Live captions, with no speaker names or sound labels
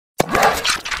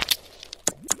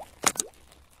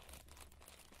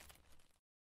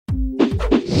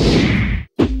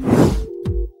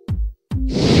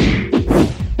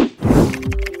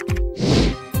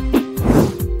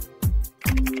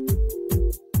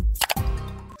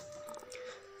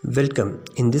Welcome.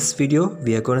 In this video,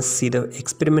 we are going to see the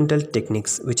experimental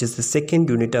techniques, which is the second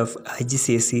unit of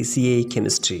Igcse Cie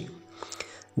chemistry.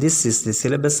 This is the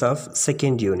syllabus of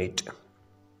second unit.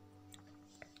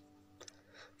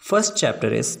 First chapter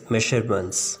is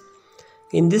measurements.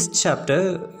 In this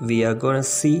chapter, we are going to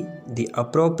see the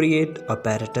appropriate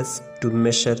apparatus to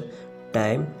measure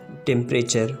time,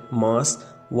 temperature, mass,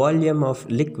 volume of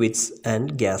liquids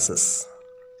and gases.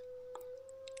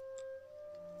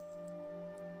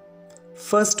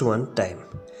 First one, time.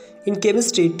 In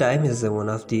chemistry, time is one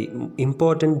of the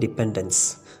important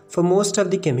dependents. For most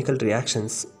of the chemical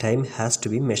reactions, time has to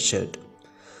be measured.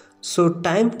 So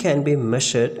time can be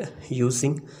measured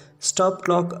using stop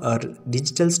clock or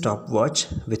digital stopwatch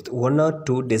with 1 or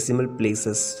 2 decimal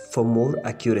places for more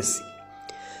accuracy.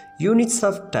 Units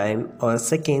of time are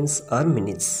seconds or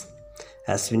minutes.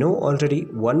 As we know already,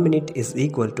 1 minute is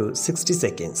equal to 60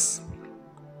 seconds.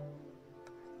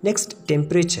 Next,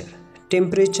 temperature.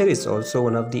 Temperature is also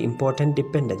one of the important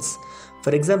dependents.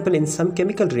 For example, in some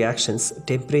chemical reactions,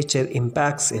 temperature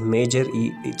impacts a major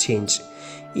change.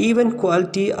 Even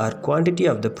quality or quantity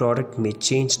of the product may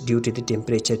change due to the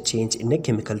temperature change in a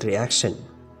chemical reaction.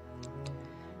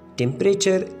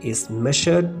 Temperature is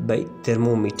measured by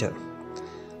thermometer.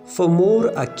 For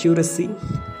more accuracy,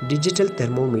 digital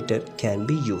thermometer can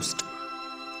be used.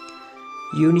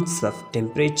 Units of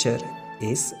temperature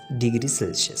is degrees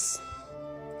Celsius.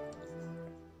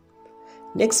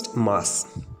 Next, mass.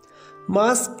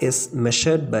 Mass is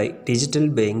measured by digital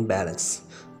weighing balance.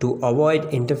 To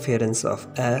avoid interference of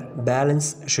air,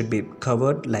 balance should be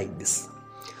covered like this.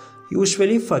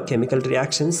 Usually for chemical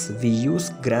reactions, we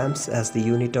use grams as the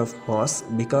unit of mass.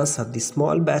 Because of the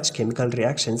small batch chemical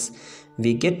reactions,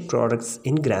 we get products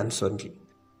in grams only.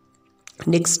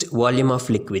 Next, volume of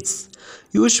liquids.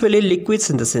 Usually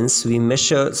liquids in the sense we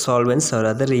measure solvents or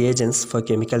other reagents for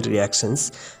chemical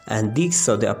reactions, and these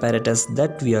are the apparatus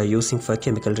that we are using for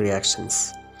chemical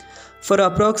reactions. For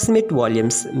approximate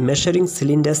volumes, measuring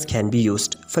cylinders can be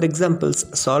used. For example,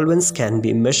 solvents can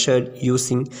be measured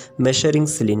using measuring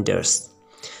cylinders.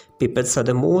 Pipettes are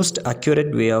the most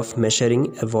accurate way of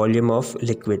measuring a volume of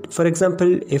liquid. For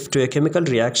example, if to a chemical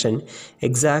reaction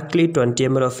exactly 20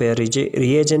 ml of a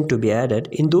reagent to be added,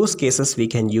 in those cases we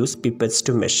can use pipettes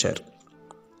to measure.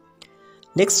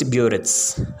 Next,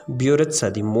 burettes. Burettes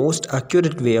are the most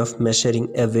accurate way of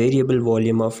measuring a variable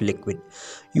volume of liquid.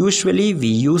 Usually we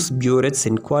use burettes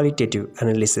in qualitative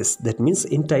analysis, that means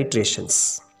in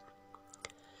titrations.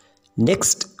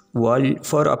 Next,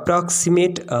 for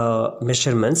approximate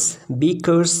measurements,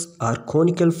 beakers or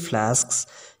conical flasks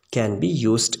can be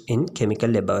used in chemical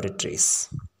laboratories.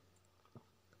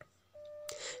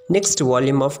 Next,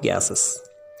 volume of gases.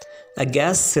 A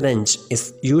gas syringe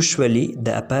is usually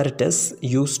the apparatus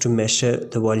used to measure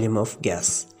the volume of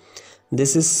gas.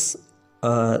 This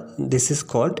is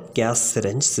called gas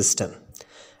syringe system.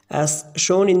 As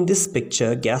shown in this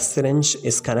picture, gas syringe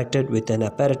is connected with an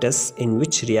apparatus in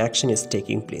which reaction is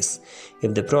taking place.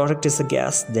 If the product is a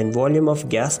gas, then volume of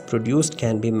gas produced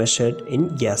can be measured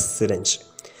in gas syringe.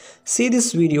 See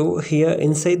this video here.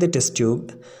 Inside the test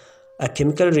tube, a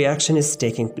chemical reaction is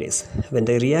taking place. When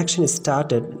the reaction is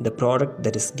started, the product,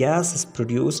 that is gas, is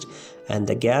produced and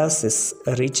the gas is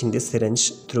reaching the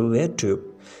syringe through a tube.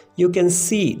 You can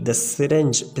see the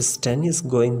syringe piston is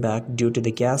going back due to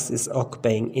the gas is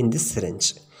occupying in this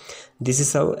syringe. This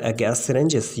is how a gas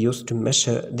syringe is used to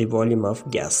measure the volume of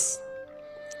gas.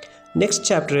 Next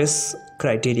chapter is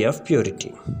criteria of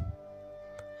purity.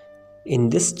 In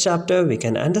this chapter, we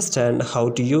can understand how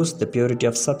to use the purity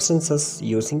of substances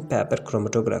using paper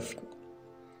chromatography.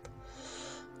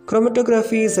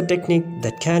 Chromatography is a technique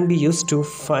that can be used to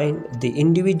find the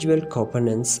individual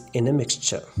components in a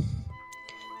mixture.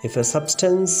 If a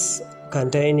substance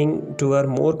containing 2 or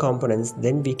more components,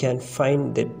 then we can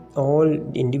find that all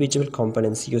individual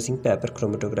components using paper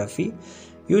chromatography.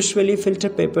 Usually filter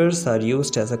papers are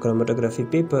used as a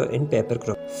chromatography paper in paper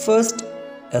chromatography. First,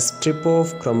 a strip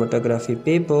of chromatography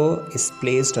paper is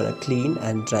placed on a clean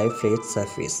and dry flat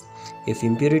surface. If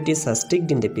impurities are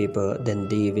sticked in the paper, then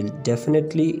they will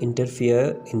definitely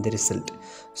interfere in the result.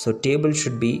 So table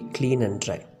should be clean and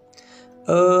dry.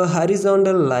 A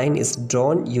horizontal line is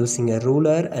drawn using a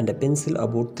ruler and a pencil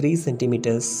about 3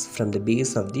 cm from the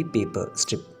base of the paper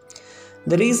strip.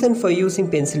 The reason for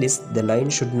using pencil is the line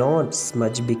should not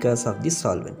smudge because of the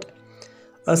solvent.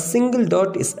 A single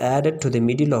dot is added to the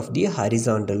middle of the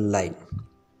horizontal line.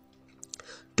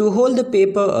 To hold the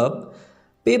paper up,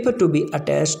 paper to be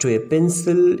attached to a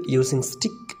pencil using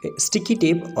sticky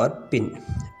tape or pin.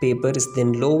 Paper is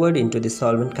then lowered into the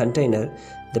solvent container.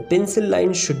 The pencil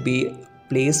line should be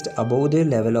placed above the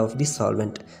level of the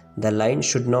solvent. The line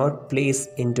should not place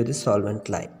into the solvent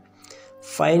line.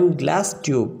 Fine glass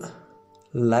tube,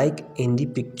 like in the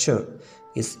picture,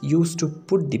 is used to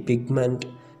put the pigment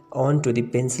onto the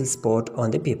pencil spot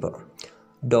on the paper.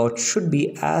 Dots should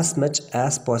be as much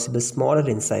as possible smaller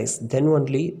in size, then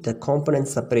only the component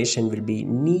separation will be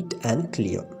neat and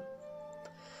clear.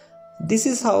 This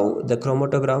is how the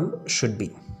chromatogram should be.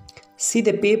 See,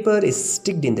 the paper is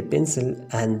sticked in the pencil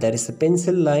and there is a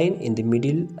pencil line in the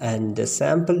middle and the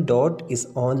sample dot is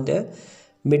on the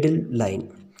middle line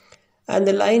and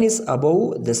the line is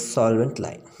above the solvent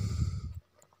line.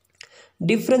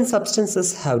 Different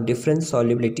substances have different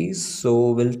solubilities,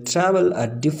 so will travel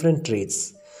at different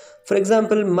rates. For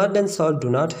example, mud and salt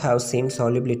do not have same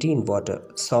solubility in water.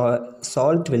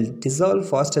 Salt will dissolve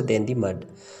faster than the mud.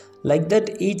 Like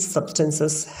that, each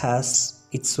substance has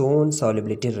its own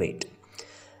solubility rate.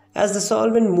 As the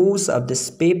solvent moves up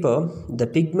this paper, the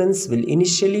pigments will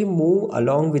initially move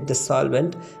along with the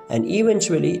solvent and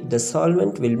eventually the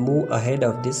solvent will move ahead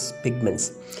of these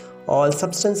pigments. All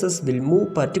substances will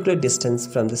move particular distance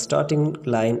from the starting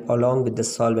line along with the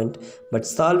solvent, but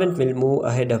solvent will move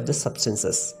ahead of the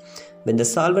substances. When the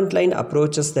solvent line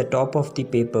approaches the top of the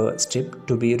paper strip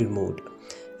to be removed,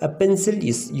 a pencil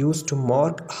is used to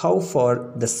mark how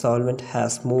far the solvent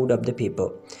has moved up the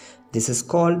paper. This is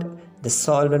called the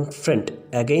solvent front.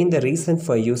 Again, the reason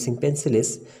for using pencil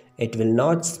is it will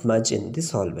not smudge in the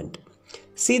solvent.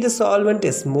 See, the solvent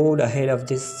is moved ahead of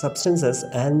these substances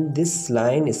and this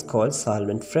line is called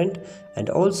solvent front.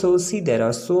 And also see, there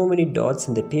are so many dots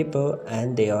in the paper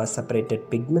and they are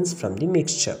separated pigments from the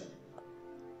mixture.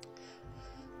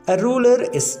 A ruler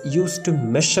is used to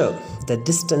measure the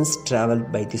distance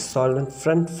traveled by the solvent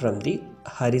front from the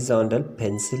horizontal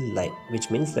pencil line, which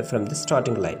means that from the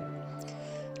starting line.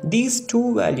 These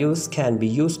two values can be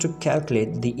used to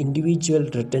calculate the individual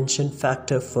retention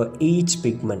factor for each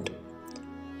pigment.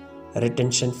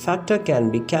 Retention factor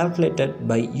can be calculated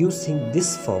by using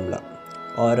this formula.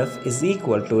 RF is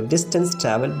equal to distance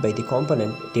traveled by the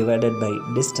component divided by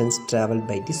distance traveled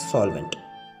by the solvent.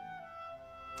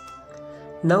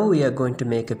 Now we are going to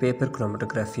make a paper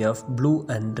chromatography of blue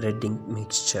and red ink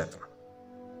mixture.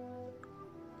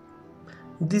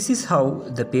 This is how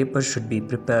the paper should be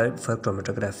prepared for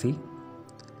chromatography.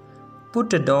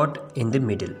 Put a dot in the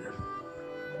middle.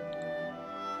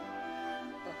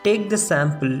 Take the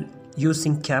sample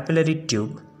using capillary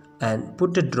tube and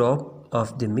put a drop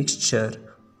of the mixture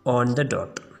on the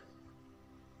dot.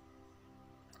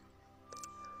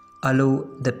 Allow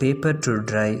the paper to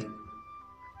dry.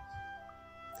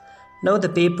 Now the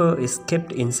paper is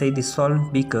kept inside the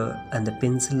solvent beaker and the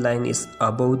pencil line is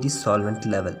above the solvent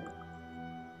level.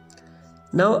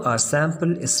 Now our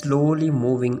sample is slowly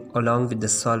moving along with the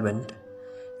solvent.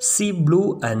 See,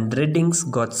 blue and red inks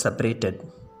got separated.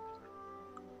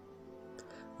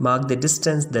 Mark the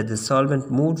distance that the solvent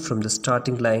moved from the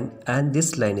starting line and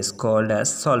this line is called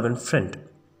as solvent front.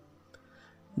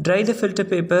 Dry the filter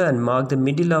paper and mark the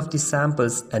middle of the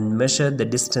samples and measure the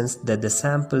distance that the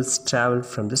samples traveled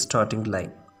from the starting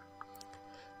line.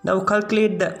 Now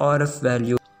calculate the RF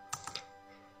value.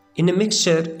 In a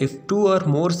mixture, if two or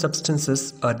more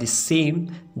substances are the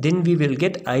same, then we will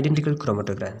get identical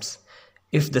chromatograms.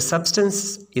 If the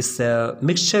substance is a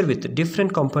mixture with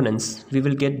different components, we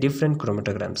will get different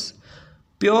chromatograms.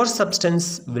 Pure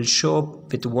substance will show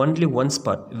up with only one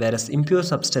spot, whereas impure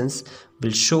substance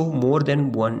will show more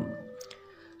than one.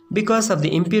 Because of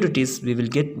the impurities, we will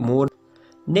get more.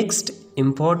 Next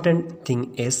important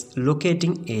thing is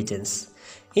locating agents.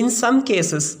 In some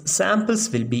cases, samples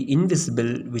will be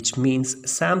invisible, which means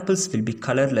samples will be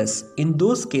colorless. In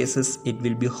those cases, it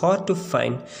will be hard to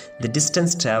find the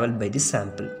distance traveled by the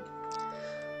sample.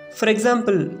 For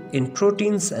example, in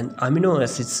proteins and amino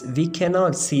acids, we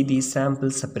cannot see the sample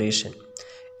separation.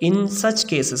 In such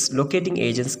cases, locating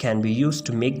agents can be used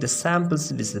to make the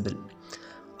samples visible.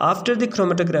 After the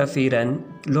chromatography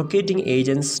run, locating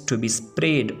agents to be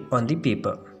sprayed on the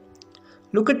paper.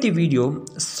 Look at the video.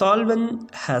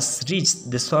 Solvent has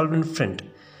reached the solvent front,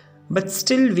 but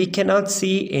still we cannot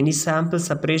see any sample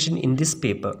separation in this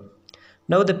paper.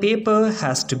 Now the paper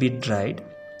has to be dried.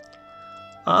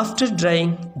 After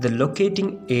drying, the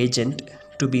locating agent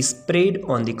to be sprayed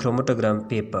on the chromatogram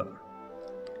paper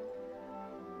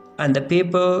and the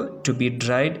paper to be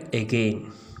dried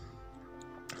again.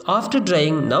 After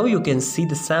drying, now you can see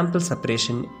the sample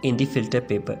separation in the filter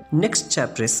paper. Next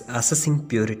chapter is assessing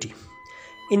purity.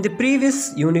 In the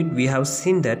previous unit, we have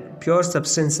seen that pure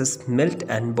substances melt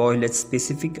and boil at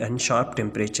specific and sharp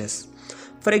temperatures.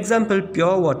 For example,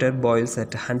 pure water boils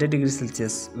at 100 degrees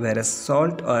Celsius, whereas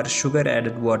salt or sugar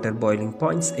added water boiling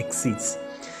points exceeds.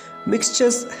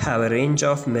 Mixtures have a range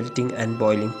of melting and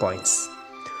boiling points.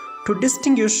 To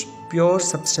distinguish pure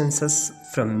substances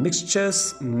from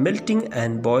mixtures, melting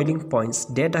and boiling points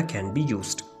data can be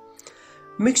used.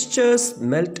 Mixtures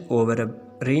melt over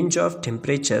a range of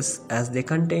temperatures as they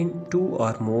contain two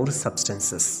or more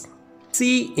substances.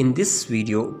 See in this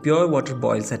video, pure water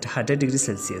boils at 100 degrees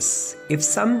Celsius. If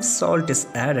some salt is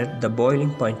added, the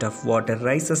boiling point of water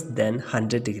rises than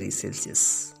 100 degrees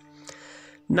Celsius.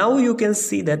 Now you can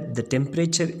see that the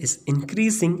temperature is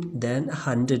increasing than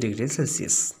 100 degrees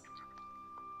Celsius.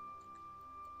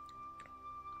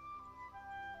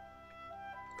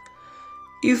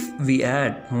 If we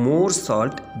add more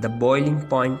salt, the boiling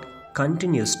point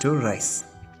continues to rise.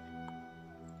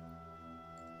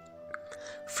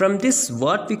 From this,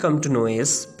 what we come to know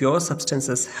is pure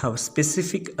substances have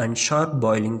specific and sharp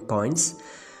boiling points,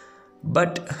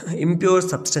 but impure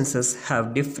substances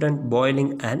have different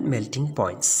boiling and melting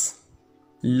points.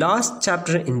 Last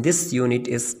chapter in this unit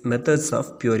is methods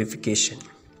of purification.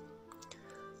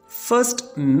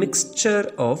 First,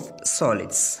 mixture of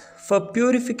solids. For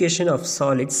purification of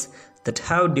solids that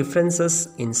have differences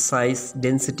in size,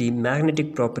 density,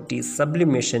 magnetic properties,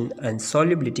 sublimation, and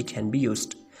solubility can be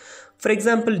used. For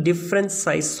example, different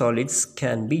size solids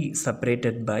can be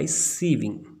separated by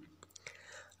sieving.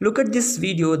 Look at this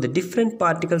video, the different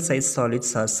particle size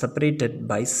solids are separated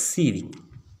by sieving.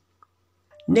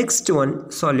 Next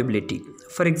one, solubility.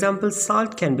 For example,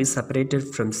 salt can be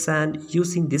separated from sand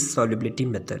using this solubility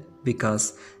method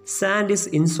because sand is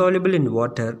insoluble in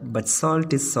water but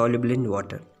salt is soluble in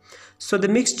water. So the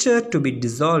mixture to be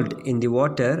dissolved in the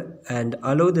water and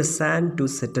allow the sand to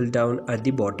settle down at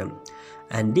the bottom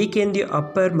and decant the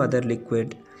upper mother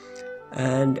liquid,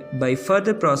 and by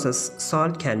further process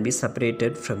salt can be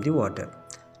separated from the water.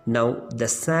 Now the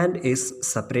sand is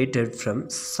separated from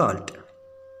salt.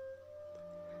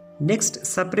 Next,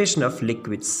 separation of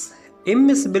liquids.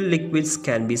 Immiscible liquids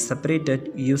can be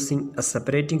separated using a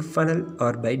separating funnel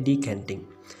or by decanting.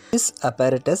 This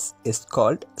apparatus is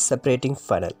called separating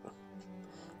funnel.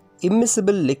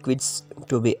 Immiscible liquids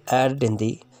to be added in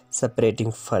the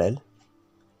separating funnel.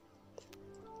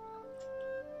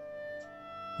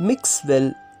 Mix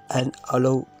well and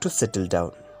allow to settle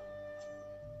down.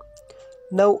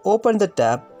 Now open the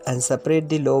tap and separate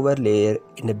the lower layer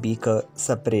in a beaker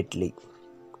separately,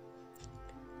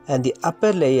 and the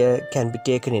upper layer can be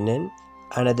taken in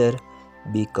another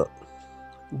beaker.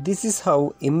 This is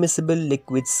how immiscible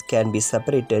liquids can be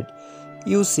separated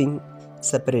using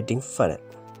separating funnel.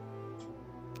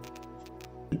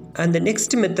 And the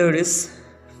next method is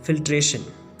filtration.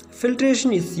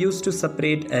 Filtration is used to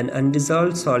separate an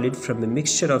undissolved solid from a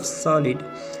mixture of solid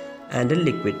and a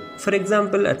liquid. For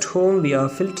example, at home we are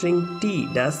filtering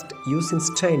tea dust using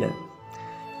strainer.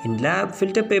 In lab,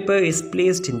 filter paper is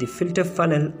placed in the filter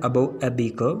funnel above a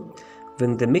beaker.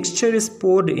 When the mixture is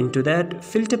poured into that,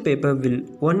 filter paper will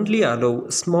only allow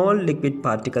small liquid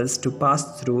particles to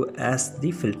pass through as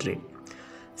the filtrate.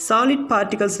 Solid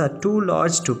particles are too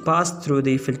large to pass through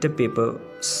the filter paper,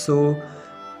 so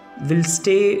will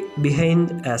stay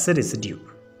behind as a residue.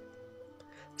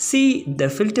 See, the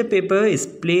filter paper is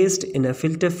placed in a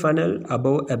filter funnel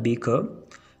above a beaker.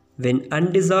 When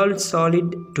undissolved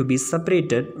solid to be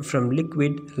separated from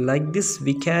liquid like this,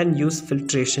 we can use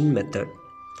filtration method.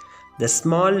 The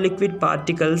small liquid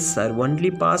particles are only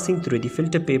passing through the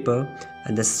filter paper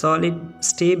and the solid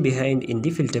stay behind in the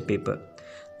filter paper.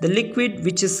 The liquid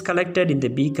which is collected in the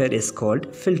beaker is called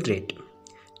filtrate.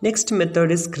 Next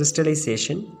method is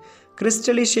crystallization.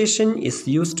 Crystallization is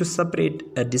used to separate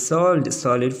a dissolved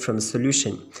solid from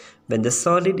solution when the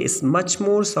solid is much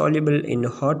more soluble in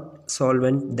hot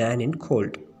solvent than in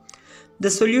cold.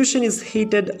 The solution is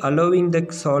heated, allowing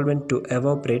the solvent to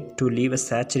evaporate to leave a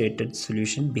saturated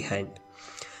solution behind.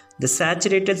 The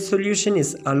saturated solution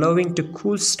is allowing to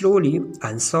cool slowly,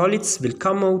 and solids will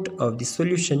come out of the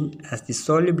solution as the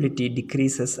solubility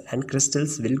decreases and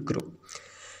crystals will grow.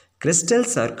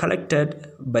 Crystals are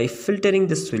collected by filtering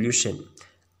the solution,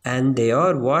 and they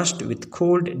are washed with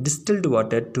cold distilled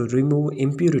water to remove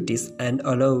impurities and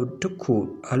allowed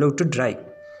to dry.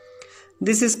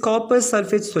 This is copper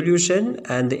sulfate solution,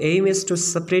 and the aim is to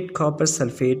separate copper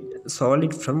sulfate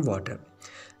solid from water.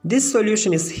 This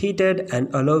solution is heated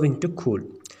and allowing to cool.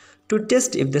 To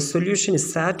test if the solution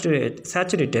is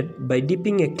saturated by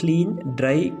dipping a clean,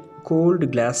 dry,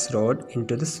 cold glass rod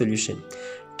into the solution.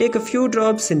 Take a few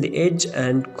drops in the edge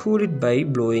and cool it by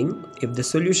blowing. If the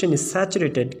solution is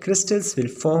saturated, crystals will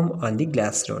form on the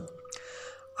glass rod.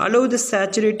 Allow the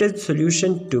saturated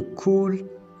solution to cool.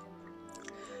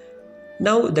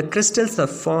 Now the crystals are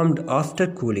formed after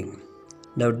cooling.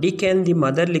 Now decant the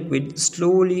mother liquid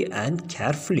slowly and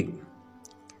carefully.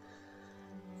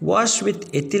 Wash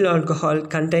with ethyl alcohol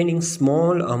containing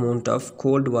small amount of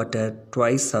cold water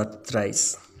twice or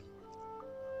thrice.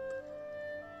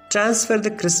 Transfer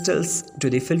the crystals to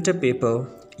the filter paper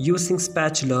using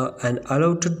spatula and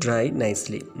allow to dry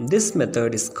nicely. This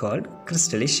method is called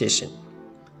crystallization.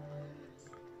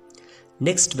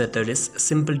 Next method is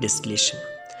simple distillation.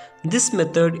 This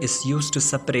method is used to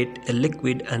separate a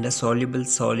liquid and a soluble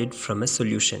solid from a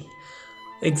solution.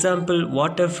 Example,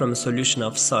 water from a solution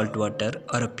of salt water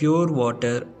or a pure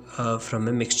water from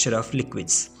a mixture of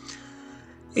liquids.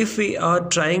 If we are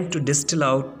trying to distill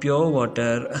out pure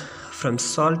water from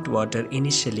salt water,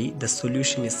 initially the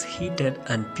solution is heated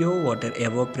and pure water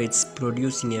evaporates,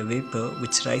 producing a vapor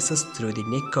which rises through the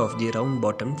neck of the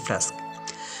round-bottomed flask.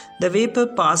 The vapor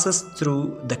passes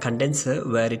through the condenser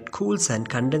where it cools and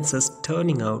condenses,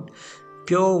 turning out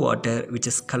pure water which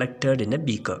is collected in a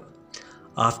beaker.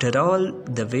 After all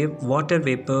the water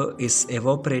vapor is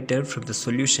evaporated from the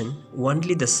solution,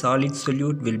 only the solid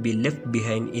solute will be left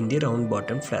behind in the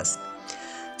round-bottomed flask.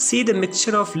 See, the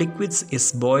mixture of liquids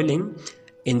is boiling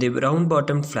in the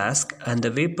round-bottomed flask and the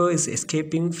vapor is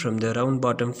escaping from the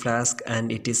round-bottomed flask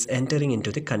and it is entering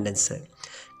into the condenser.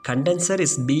 Condenser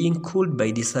is being cooled by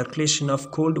the circulation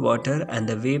of cold water and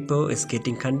the vapor is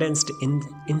getting condensed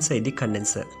inside the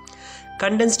condenser.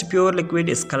 Condensed pure liquid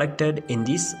is collected in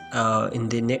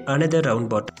another round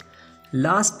bottom.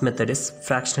 Last method is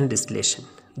fractional distillation.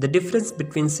 The difference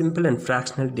between simple and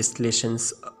fractional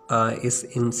distillations is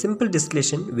in simple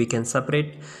distillation we can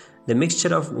separate the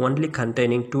mixture of only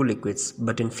containing two liquids,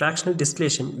 but in fractional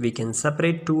distillation we can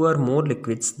separate two or more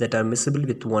liquids that are miscible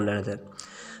with one another.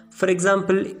 For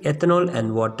example, ethanol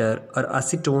and water or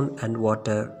acetone and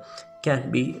water can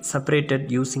be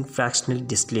separated using fractional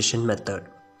distillation method.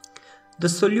 The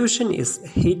solution is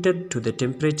heated to the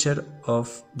temperature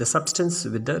of the substance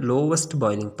with the lowest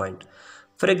boiling point.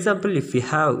 For example, if we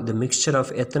have the mixture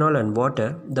of ethanol and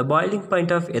water, the boiling point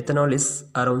of ethanol is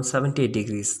around 78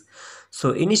 degrees.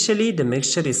 So initially the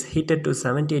mixture is heated to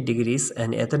 78 degrees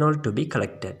and ethanol to be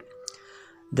collected.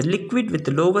 The liquid with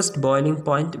the lowest boiling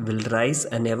point will rise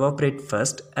and evaporate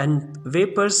first, and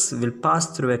vapors will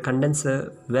pass through a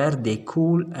condenser where they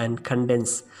cool and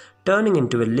condense, turning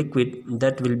into a liquid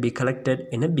that will be collected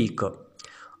in a beaker.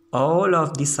 All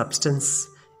of the substance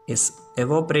is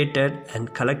evaporated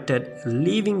and collected,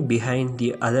 leaving behind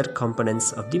the other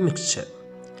components of the mixture.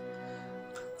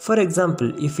 For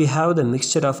example, if we have the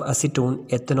mixture of acetone,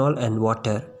 ethanol and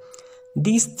water,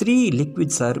 these three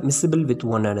liquids are miscible with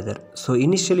one another. So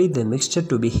initially the mixture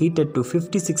to be heated to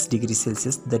 56 degrees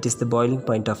Celsius, that is the boiling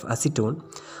point of acetone.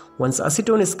 Once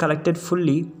acetone is collected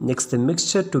fully, next the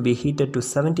mixture to be heated to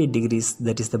 70 degrees,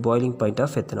 that is the boiling point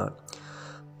of ethanol.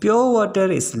 Pure water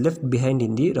is left behind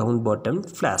in the round-bottomed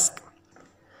flask.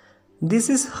 This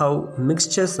is how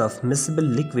mixtures of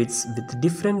miscible liquids with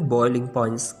different boiling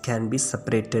points can be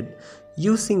separated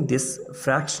using this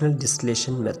fractional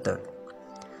distillation method.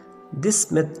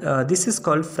 This is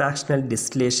called fractional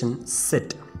distillation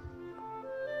set.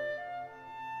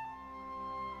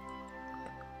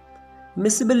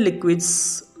 Miscible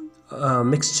liquids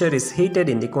mixture is heated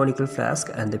in the conical flask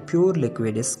and the pure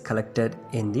liquid is collected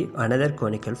in the another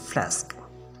conical flask.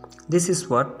 This is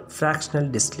what fractional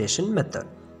distillation method.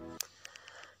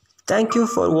 Thank you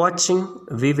for watching.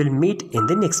 We will meet in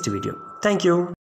the next video. Thank you.